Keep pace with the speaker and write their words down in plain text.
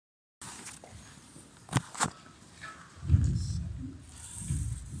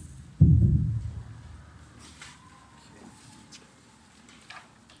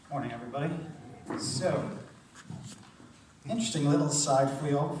Interesting little aside for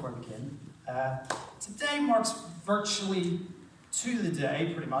you all before we begin. Today marks virtually to the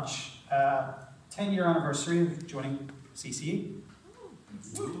day, pretty much, 10-year anniversary of joining CCE.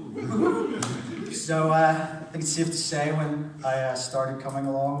 So I think it's safe to say when I started coming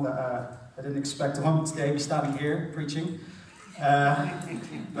along that I didn't expect to one day be standing here preaching.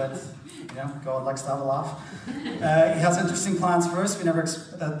 But, you know, God likes to have a laugh. He has interesting plans for us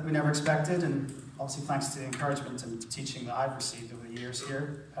that we never expected, and obviously thanks to the encouragement and teaching that I've received over the years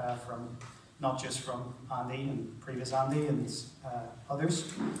here, from not just from Andy and previous Andy and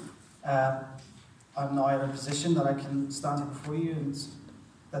others. I'm now in a position that I can stand here before you and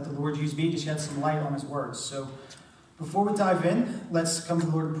let the Lord use me to shed some light on His words. So before we dive in, let's come to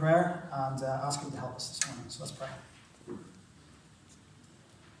the Lord in prayer and ask Him to help us this morning. So let's pray.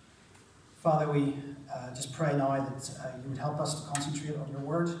 Father, we just pray now that you would help us to concentrate on your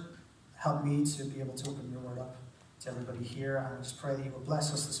word. Help me to be able to open your word up to everybody here. And I just pray that you will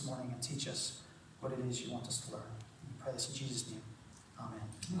bless us this morning and teach us what it is you want us to learn. We pray this in Jesus' name. Amen.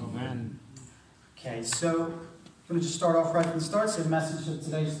 Amen. Okay, so I'm going to just start off right from the start. So the message of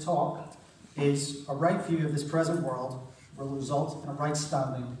today's talk is a right view of this present world will result in a right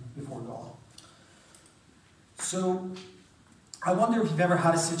standing before God. So I wonder if you've ever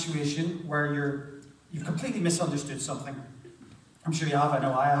had a situation where you've completely misunderstood something. I'm sure you have. I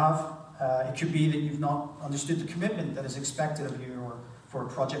know I have. It could be that you've not understood the commitment that is expected of you or for a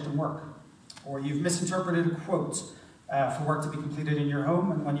project and work. Or you've misinterpreted a quote for work to be completed in your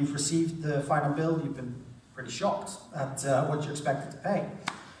home, and when you've received the final bill, you've been pretty shocked at what you're expected to pay.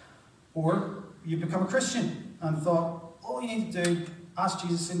 Or you've become a Christian and thought, all you need to do, ask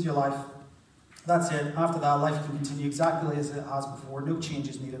Jesus into your life. That's it. After that, life can continue exactly as it has before. No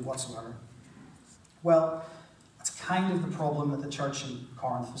changes needed whatsoever. Well, that's kind of the problem that the church in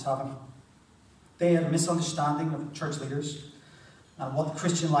Corinth was having. They had a misunderstanding of church leaders and what the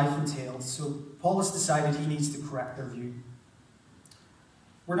Christian life entailed. So Paul has decided he needs to correct their view.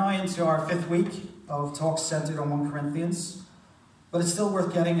 We're now into our 5th week of talks centered on 1 Corinthians, but it's still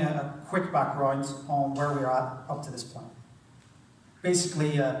worth getting a quick background on where we're at up to this point.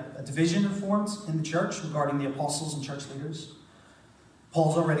 Basically, a division had formed in the church regarding the apostles and church leaders.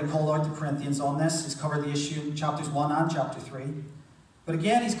 Paul's already called out the Corinthians on this. He's covered the issue in chapters 1 and chapter 3. But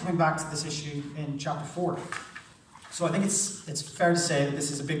again, he's coming back to this issue in chapter 4. So I think it's fair to say that this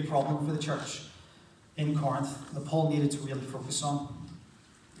is a big problem for the church in Corinth that Paul needed to really focus on.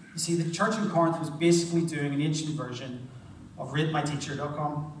 You see, the church in Corinth was basically doing an ancient version of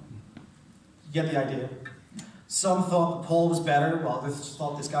ratemyteacher.com. You get the idea. Some thought that Paul was better, while others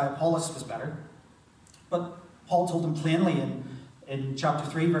thought this guy Apollos was better. But Paul told them plainly in chapter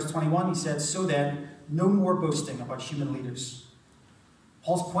 3, verse 21, he said, "So then, no more boasting about human leaders."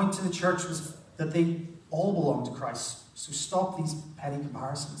 Paul's point to the church was that they all belong to Christ. So stop these petty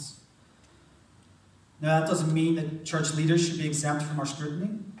comparisons. Now, that doesn't mean that church leaders should be exempt from our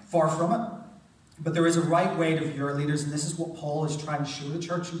scrutiny. Far from it. But there is a right way to view our leaders, and this is what Paul is trying to show the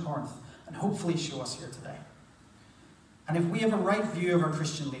church in Corinth, and hopefully show us here today. And if we have a right view of our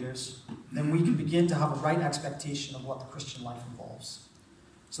Christian leaders, then we can begin to have a right expectation of what the Christian life involves.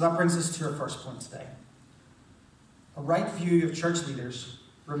 So that brings us to our first point today. A right view of church leaders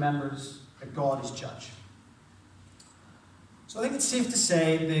remembers that God is judge. So I think it's safe to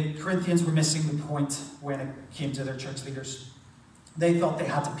say the Corinthians were missing the point when it came to their church leaders. They thought they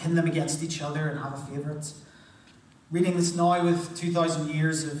had to pin them against each other and have a favourite. Reading this now with 2,000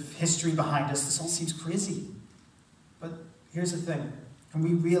 years of history behind us, this all seems crazy. But here's the thing. Can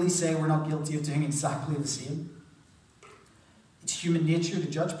we really say we're not guilty of doing exactly the same? It's human nature to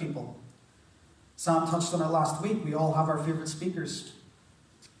judge people. Sam touched on it last week. We all have our favourite speakers.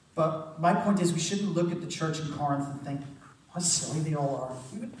 But my point is we shouldn't look at the church in Corinth and think, how silly they all are.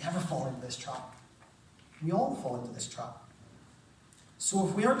 We would never fall into this trap. We all fall into this trap. So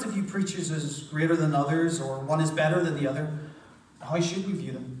if we are to view preachers as greater than others, or one is better than the other, how should we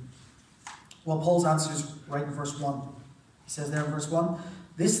view them? Well, Paul's answer is right in verse 1. He says there in verse 1,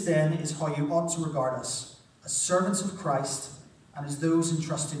 "This then is how you ought to regard us, as servants of Christ, and as those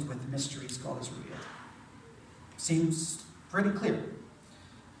entrusted with the mysteries God has revealed." Seems pretty clear.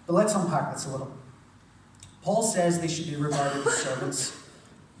 But let's unpack this a little. Paul says they should be regarded as servants.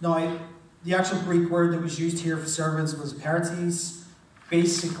 Now, the actual Greek word that was used here for servants was perites.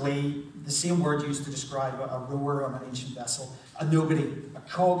 Basically, the same word used to describe a rower on an ancient vessel, a nobody, a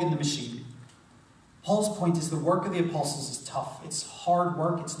cog in the machine. Paul's point is the work of the apostles is tough. It's hard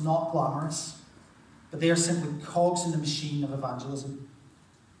work. It's not glamorous. But they are simply cogs in the machine of evangelism.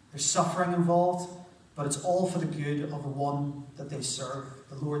 There's suffering involved, but it's all for the good of the one that they serve,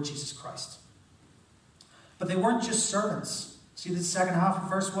 the Lord Jesus Christ. But they weren't just servants. See the second half of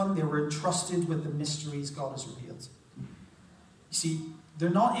verse 1? They were entrusted with the mysteries God has revealed. You see,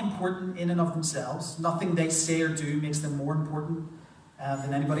 they're not important in and of themselves. Nothing they say or do makes them more important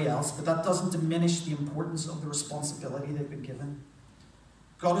than anybody else. But that doesn't diminish the importance of the responsibility they've been given.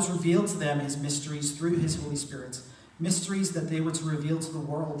 God has revealed to them his mysteries through his Holy Spirit. Mysteries that they were to reveal to the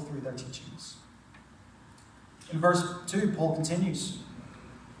world through their teachings. In verse 2, Paul continues.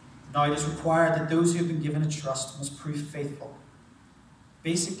 Now it is required that those who have been given a trust must prove faithful.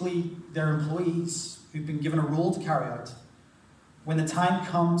 Basically, they're employees who've been given a role to carry out. When the time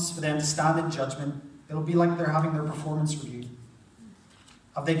comes for them to stand in judgment, it'll be like they're having their performance reviewed.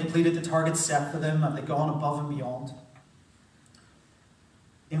 Have they completed the target set for them? Have they gone above and beyond?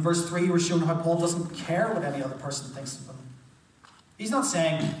 In verse 3, we're shown how Paul doesn't care what any other person thinks of him. He's not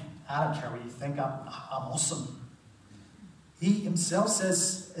saying, I don't care what you think, I'm awesome. He himself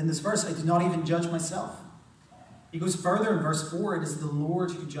says in this verse, I do not even judge myself. He goes further in verse 4, it is the Lord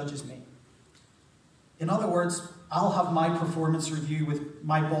who judges me. In other words, I'll have my performance review with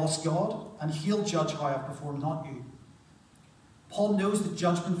my boss God, and he'll judge how I've performed, not you. Paul knows that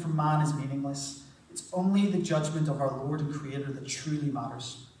judgment from man is meaningless. It's only the judgment of our Lord and Creator that truly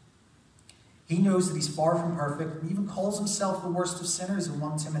matters. He knows that he's far from perfect, and even calls himself the worst of sinners in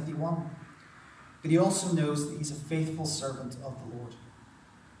 1 Timothy 1. But he also knows that he's a faithful servant of the Lord.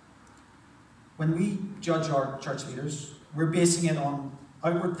 When we judge our church leaders, we're basing it on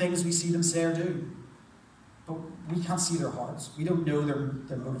outward things we see them say or do. But we can't see their hearts. We don't know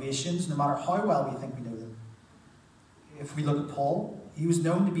their motivations, no matter how well we think we know them. If we look at Paul, he was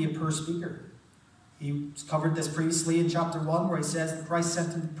known to be a poor speaker. He covered this previously in chapter 1, where he says that Christ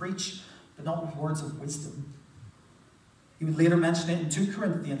sent him to preach, but not with words of wisdom. He would later mention it in 2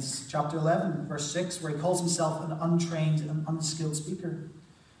 Corinthians chapter 11, verse 6, where he calls himself an untrained and unskilled speaker.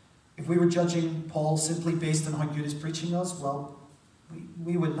 If we were judging Paul simply based on how good his preaching was, well,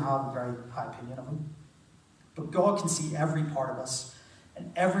 we wouldn't have a very high opinion of him. But God can see every part of us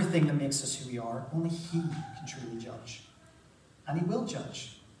and everything that makes us who we are. Only he can truly judge. And he will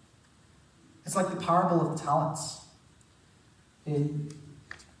judge. It's like the parable of the talents. In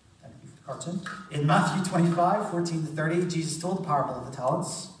Matthew 25, 14 to 30, Jesus told the parable of the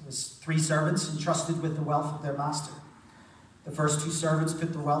talents. It was 3 servants entrusted with the wealth of their master. The first 2 servants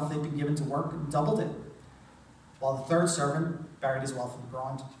put the wealth they'd been given to work and doubled it, while the third servant buried his wealth in the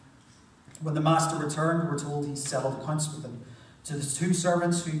ground. When the master returned, we're told he settled accounts with them. To the 2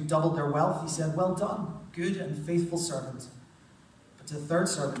 servants who doubled their wealth, he said, well done, good and faithful servant. But to the third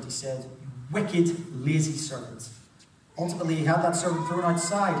servant, he said, you wicked, lazy servant. Ultimately, he had that servant thrown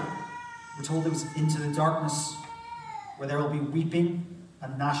outside. We're told it was into the darkness, where there will be weeping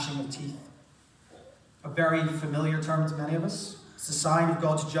and gnashing of teeth. A very familiar term to many of us. It's a sign of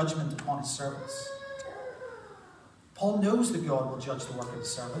God's judgment upon his servants. Paul knows that God will judge the work of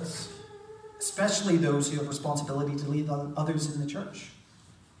his servants, especially those who have responsibility to lead others in the church.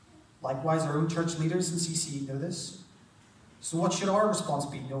 Likewise, our own church leaders in CCE know this. So what should our response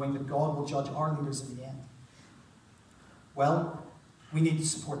be, knowing that God will judge our leaders in the end? Well, we need to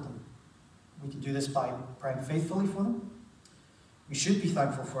support them. We can do this by praying faithfully for them. We should be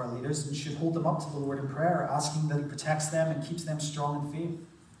thankful for our leaders and should hold them up to the Lord in prayer, asking that he protects them and keeps them strong in faith.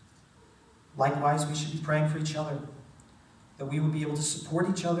 Likewise, we should be praying for each other, that we would be able to support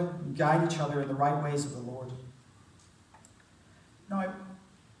each other and guide each other in the right ways of the Lord. Now,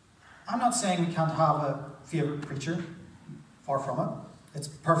 I'm not saying we can't have a favourite preacher. Far from it. It's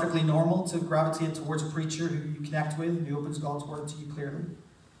perfectly normal to gravitate towards a preacher who you connect with and who opens God's word to you clearly.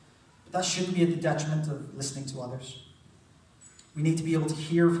 But that shouldn't be at the detriment of listening to others. We need to be able to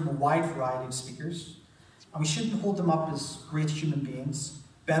hear from a wide variety of speakers, and we shouldn't hold them up as great human beings,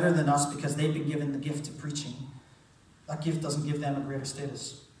 better than us because they've been given the gift of preaching. That gift doesn't give them a greater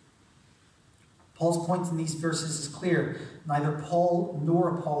status. Paul's point in these verses is clear. Neither Paul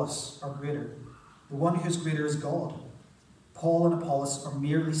nor Apollos are greater. The one who is greater is God. Paul and Apollos are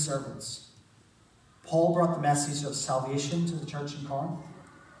merely servants. Paul brought the message of salvation to the church in Corinth.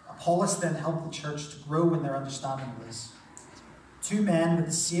 Apollos then helped the church to grow in their understanding of this. 2 men with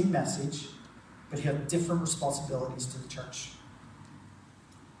the same message, but who had different responsibilities to the church.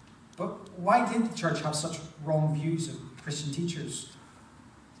 But why did the church have such wrong views of Christian teachers?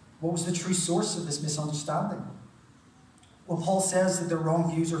 What was the true source of this misunderstanding? Well, Paul says that their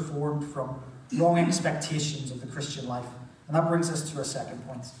wrong views are formed from wrong expectations of the Christian life. And that brings us to our second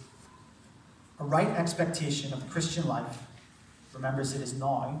point. A right expectation of the Christian life remembers it is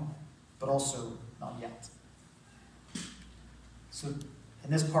now, but also not yet. So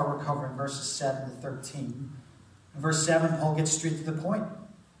in this part we're covering verses 7 to 13. In verse 7, Paul gets straight to the point.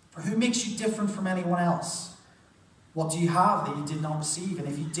 For who makes you different from anyone else? What do you have that you did not receive? And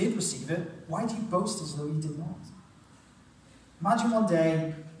if you did receive it, why do you boast as though you did not? Imagine one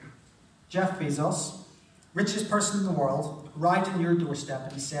day, Jeff Bezos, richest person in the world, arrived on your doorstep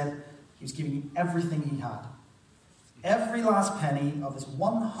and he said he was giving you everything he had. Every last penny of his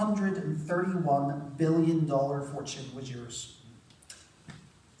 $131 billion fortune was yours.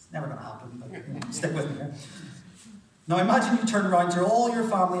 It's never going to happen, but stick with me here. Now imagine you turn around to all your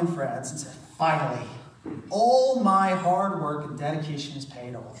family and friends and said, finally, all my hard work and dedication is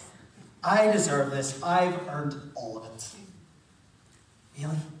paid off. I deserve this. I've earned all of it.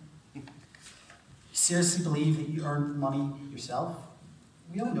 Really? You seriously believe that you earned the money yourself?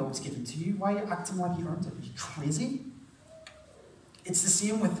 We all know it's given to you. Why are you acting like you earned it? Are you crazy? It's the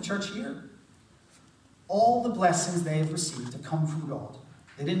same with the church here. All the blessings they have received have come from God.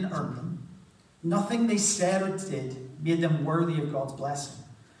 They didn't earn them. Nothing they said or did made them worthy of God's blessing.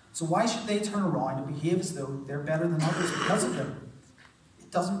 So why should they turn around and behave as though they're better than others because of them?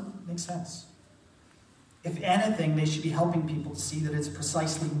 It doesn't make sense. If anything, they should be helping people to see that it's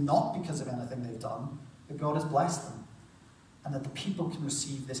precisely not because of anything they've done that God has blessed them, and that the people can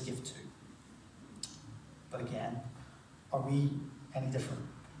receive this gift too. But again, are we any different?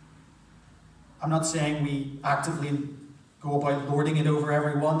 I'm not saying we actively go about lording it over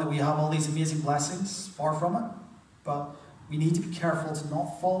everyone, that we have all these amazing blessings, far from it. But we need to be careful to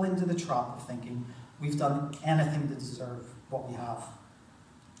not fall into the trap of thinking we've done anything to deserve what we have.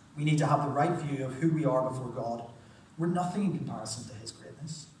 We need to have the right view of who we are before God. We're nothing in comparison to his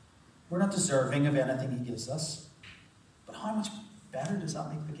greatness. We're not deserving of anything he gives us. But how much better does that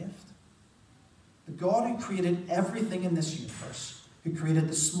make the gift? The God who created everything in this universe, who created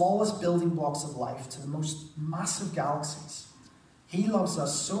the smallest building blocks of life to the most massive galaxies, he loves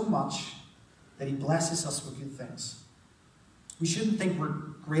us so much that he blesses us with good things. We shouldn't think we're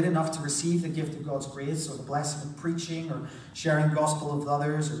great enough to receive the gift of God's grace or the blessing of preaching or sharing the gospel with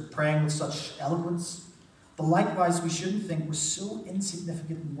others or praying with such eloquence. But likewise, we shouldn't think we're so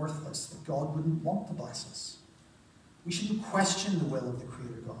insignificant and worthless that God wouldn't want to bless us. We shouldn't question the will of the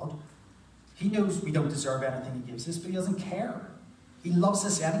Creator God. He knows we don't deserve anything he gives us, but he doesn't care. He loves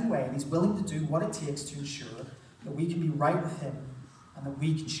us anyway, and he's willing to do what it takes to ensure that we can be right with him and that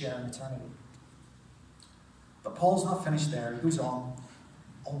we can share in eternity. But Paul's not finished there. He goes on.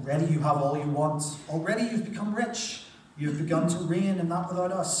 Already you have all you want. Already you've become rich. You've begun to reign, and not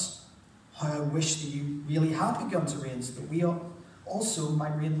without us. How I wish that you really had begun to reign, so that we also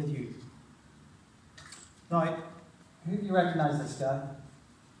might reign with you. Now, who do you recognize this guy?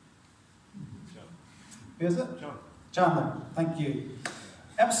 John. Who is it? John. Chandler. Thank you.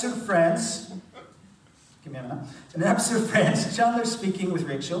 Episode of Friends. Give me a minute. In an episode of Friends, Chandler's speaking with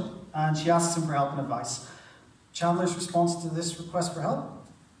Rachel, and she asks him for help and advice. Chandler's response to this request for help: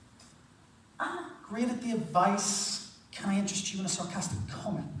 I'm not great at the advice. Can I interest you in a sarcastic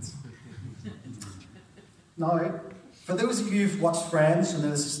comment? Now, for those of you who've watched Friends, you know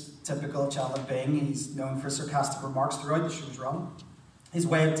this is typical of Chandler Bing. He's known for sarcastic remarks throughout the show's run. His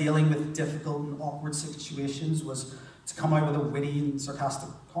way of dealing with difficult and awkward situations was to come out with a witty and sarcastic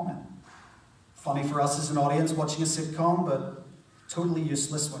comment. Funny for us as an audience watching a sitcom, but totally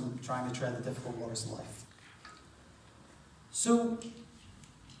useless when trying to tread the difficult waters of life. So,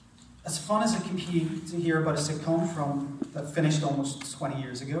 as fun as it can be to hear about a sitcom that finished almost 20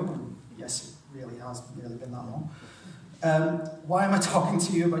 years ago, and yes, it really has nearly been that long, why am I talking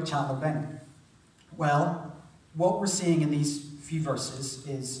to you about Chandler Bing? Well, what we're seeing in these few verses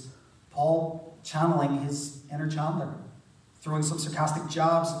is Paul channeling his inner Chandler, throwing some sarcastic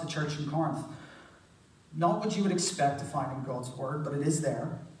jabs at the church in Corinth. Not what you would expect to find in God's word, but it is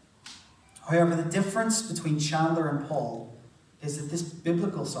there. However, the difference between Chandler and Paul is that this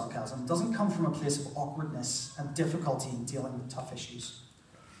biblical sarcasm doesn't come from a place of awkwardness and difficulty in dealing with tough issues.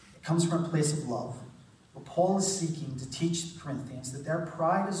 It comes from a place of love, where Paul is seeking to teach the Corinthians that their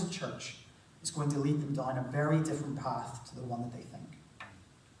pride as a church is going to lead them down a very different path to the one that they think.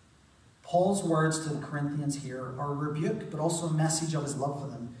 Paul's words to the Corinthians here are a rebuke, but also a message of his love for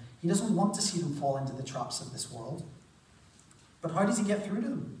them. He doesn't want to see them fall into the traps of this world. But how does he get through to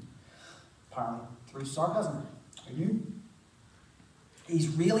them? Apparently, through sarcasm. Who knew? He's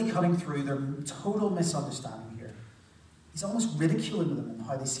really cutting through their total misunderstanding here. He's almost ridiculing them in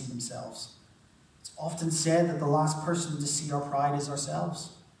how they see themselves. It's often said that the last person to see our pride is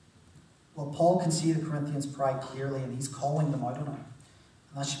ourselves. Well, Paul can see the Corinthians' pride clearly, and he's calling them out on it.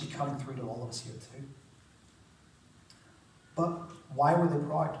 And that should be cutting through to all of us here too. But why were they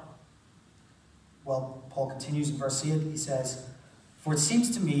proud? Well, Paul continues in verse 8. He says, For it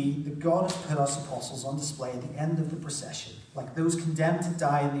seems to me that God has put us apostles on display at the end of the procession, like those condemned to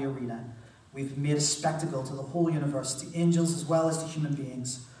die in the arena. We've made a spectacle to the whole universe, to angels as well as to human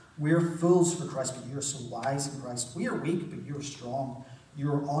beings. We are fools for Christ, but you are so wise in Christ. We are weak, but you are strong.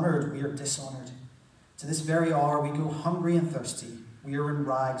 You are honoured, we are dishonoured. To this very hour we go hungry and thirsty. We are in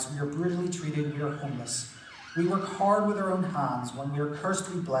rags, we are brutally treated, we are homeless. We work hard with our own hands. When we are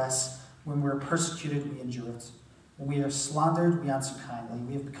cursed, we bless. When we are persecuted, we endure it. When we are slandered, we answer kindly.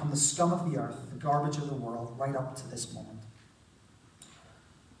 We have become the scum of the earth, the garbage of the world, right up to this moment.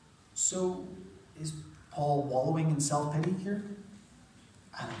 So, is Paul wallowing in self-pity here?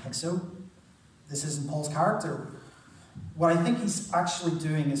 I don't think so. This isn't Paul's character. What I think he's actually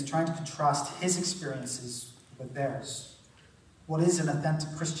doing is trying to contrast his experiences with theirs. What is an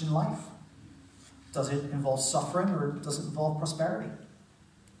authentic Christian life? Does it involve suffering or does it involve prosperity?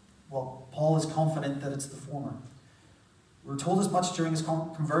 Well, Paul is confident that it's the former. We were told as much during his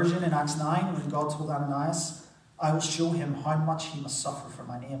conversion in Acts 9 when God told Ananias, I will show him how much he must suffer for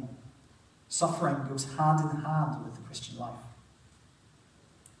my name. Suffering goes hand in hand with the Christian life.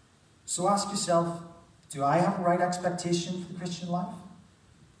 So ask yourself, do I have a right expectation for the Christian life?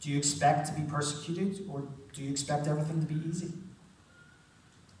 Do you expect to be persecuted, or do you expect everything to be easy?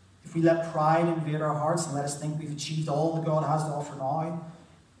 If we let pride invade our hearts and let us think we've achieved all that God has to offer now,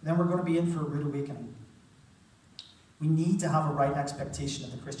 then we're going to be in for a rude awakening. We need to have a right expectation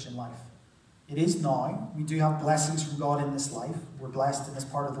of the Christian life. It is now. We do have blessings from God in this life. We're blessed in this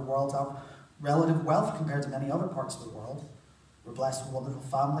part of the world to have relative wealth compared to many other parts of the world. We're blessed with wonderful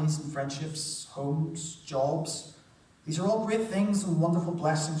families and friendships, homes, jobs. These are all great things and wonderful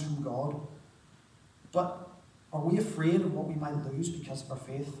blessings from God. But are we afraid of what we might lose because of our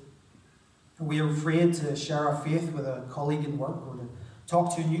faith? Are we afraid to share our faith with a colleague in work or to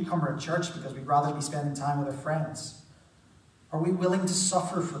talk to a newcomer at church because we'd rather be spending time with our friends? Are we willing to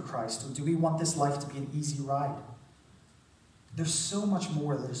suffer for Christ, or do we want this life to be an easy ride? There's so much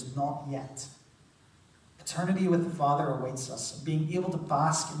more that is not yet. Eternity with the Father awaits us, being able to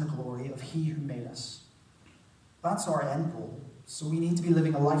bask in the glory of He who made us. That's our end goal. So we need to be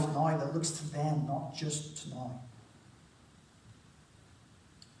living a life now that looks to then, not just to now.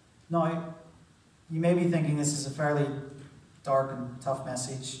 Now, you may be thinking this is a fairly dark and tough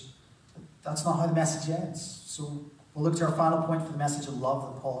message, but that's not how the message ends. So we'll look to our final point for the message of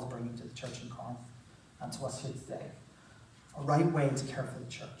love that Paul is bringing to the church in Corinth and to us here today. A right way to care for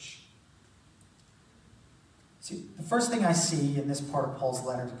the church. See, the first thing I see in this part of Paul's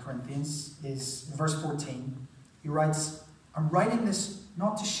letter to Corinthians is in verse 14. He writes, I'm writing this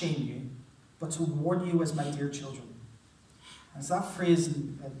not to shame you, but to warn you as my dear children. And it's that phrase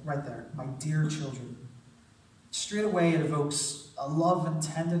right there, my dear children. Straight away it evokes a love and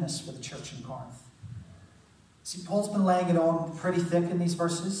tenderness for the church in Corinth. See, Paul's been laying it on pretty thick in these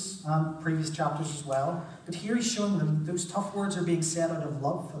verses, and previous chapters as well. But here he's showing them those tough words are being said out of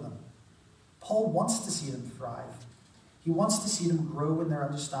love for them. Paul wants to see them thrive. He wants to see them grow in their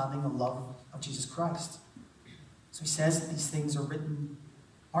understanding and love of Jesus Christ. So he says that these things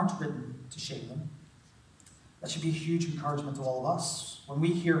aren't written to shame them. That should be a huge encouragement to all of us. When we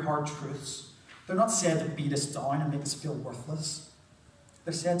hear hard truths, they're not said to beat us down and make us feel worthless.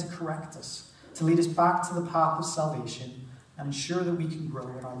 They're said to correct us, to lead us back to the path of salvation and ensure that we can grow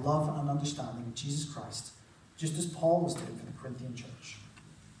in our love and understanding of Jesus Christ, just as Paul was doing for the Corinthian church.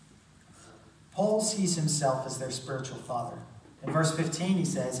 Paul sees himself as their spiritual father. In verse 15 he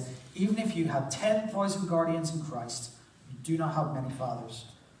says, even if you had 10,000 guardians in Christ, you do not have many fathers.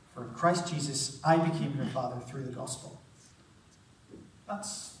 For in Christ Jesus, I became your father through the gospel.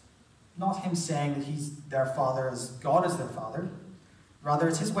 That's not him saying that he's their father as God is their father. Rather,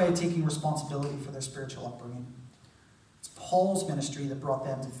 it's his way of taking responsibility for their spiritual upbringing. It's Paul's ministry that brought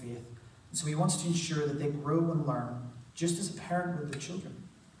them to faith. And so he wants to ensure that they grow and learn, just as a parent would their children.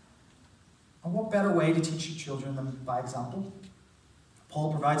 And what better way to teach your children than by example?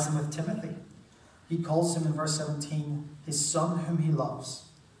 Paul provides them with Timothy. He calls him in verse 17 his son whom he loves.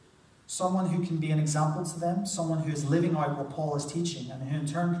 Someone who can be an example to them, someone who is living out what Paul is teaching and who in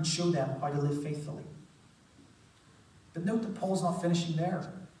turn can show them how to live faithfully. But note that Paul's not finishing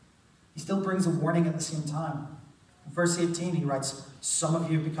there. He still brings a warning at the same time. In verse 18 he writes, some of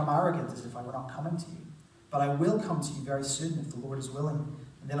you have become arrogant as if I were not coming to you. But I will come to you very soon if the Lord is willing.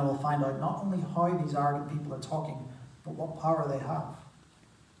 And then I will find out not only how these arrogant people are talking, but what power they have.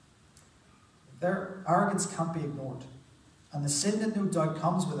 Their arrogance can't be ignored. And the sin that no doubt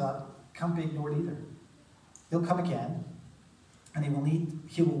comes with that can't be ignored either. He'll come again, and he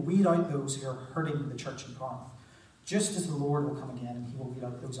will weed out those who are hurting the church in Corinth, just as the Lord will come again and he will weed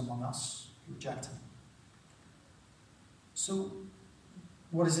out those among us who reject him. So,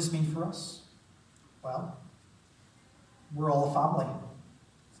 what does this mean for us? Well, we're all a family.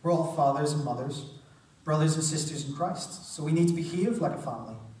 We're all fathers and mothers, brothers and sisters in Christ. So we need to behave like a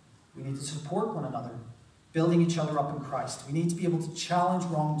family. We need to support one another, building each other up in Christ. We need to be able to challenge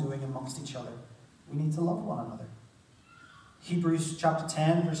wrongdoing amongst each other. We need to love one another. Hebrews chapter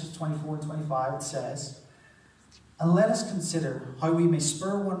 10, verses 24 and 25, it says, "And let us consider how we may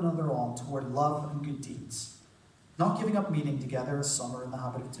spur one another on toward love and good deeds, not giving up meeting together as some are in the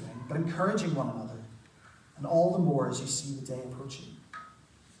habit of doing, but encouraging one another, and all the more as you see the day approaching."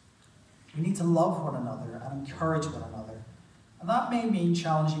 We need to love one another and encourage one another. And that may mean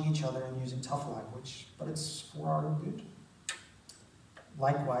challenging each other and using tough language, but it's for our own good.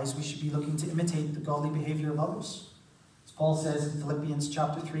 Likewise, we should be looking to imitate the godly behavior of others. As Paul says in Philippians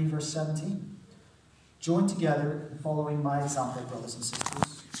chapter 3, verse 17, "Join together in following my example, brothers and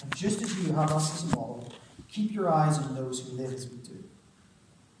sisters, and just as you have us as a model, keep your eyes on those who live as we do."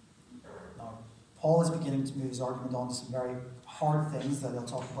 Now, Paul is beginning to move his argument on to some very hard things that he'll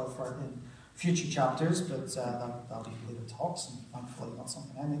talk about in future chapters, but that'll be later talks, and thankfully not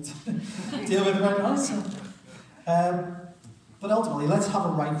something I need to deal with right now. So. But ultimately, let's have a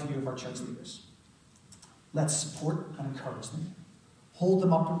right view of our church leaders. Let's support and encourage them. Hold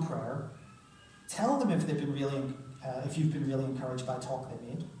them up in prayer. Tell them if you've been really encouraged by a talk they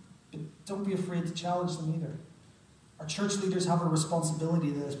made. But don't be afraid to challenge them either. Our church leaders have a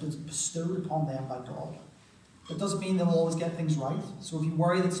responsibility that has been bestowed upon them by God. It doesn't mean they'll always get things right. So if you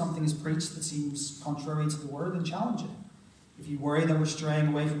worry that something is preached that seems contrary to the word, then challenge it. If you worry that we're straying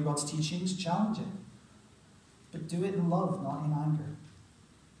away from God's teachings, challenge it. But do it in love, not in anger.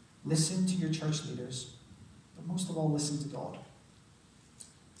 Listen to your church leaders, but most of all, listen to God.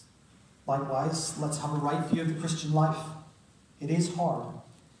 Likewise, let's have a right view of the Christian life. It is hard.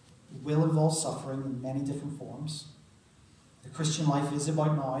 It will involve suffering in many different forms. The Christian life is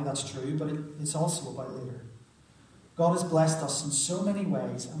about now, that's true, but it's also about later. God has blessed us in so many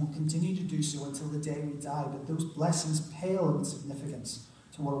ways and will continue to do so until the day we die, but those blessings pale in significance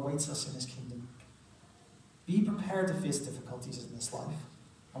to what awaits us in his kingdom. Be prepared to face difficulties in this life,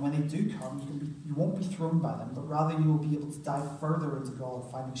 and when they do come, you won't be thrown by them, but rather you will be able to dive further into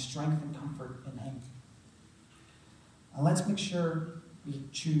God, finding strength and comfort in him. And let's make sure we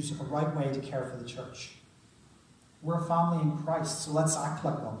choose a right way to care for the church. We're a family in Christ, so let's act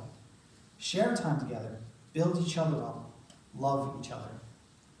like one. Share time together. Build each other up. Love each other.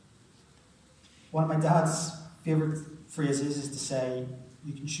 One of my dad's favourite phrases is to say,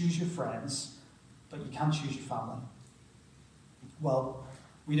 you can choose your friends, but you can't choose your family. Well,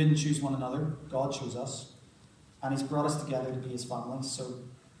 we didn't choose one another. God chose us. And he's brought us together to be his family, so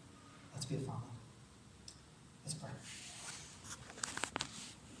let's be a family. Let's pray.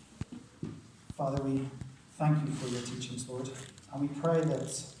 Father, we thank you for your teachings, Lord. And we pray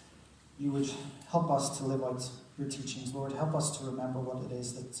that you would help us to live out your teachings, Lord. Help us to remember what it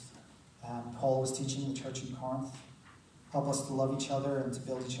is that Paul was teaching the church in Corinth. Help us to love each other and to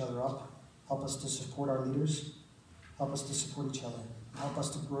build each other up. Help us to support our leaders. Help us to support each other. Help us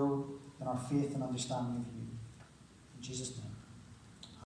to grow in our faith and understanding of you. In Jesus' name.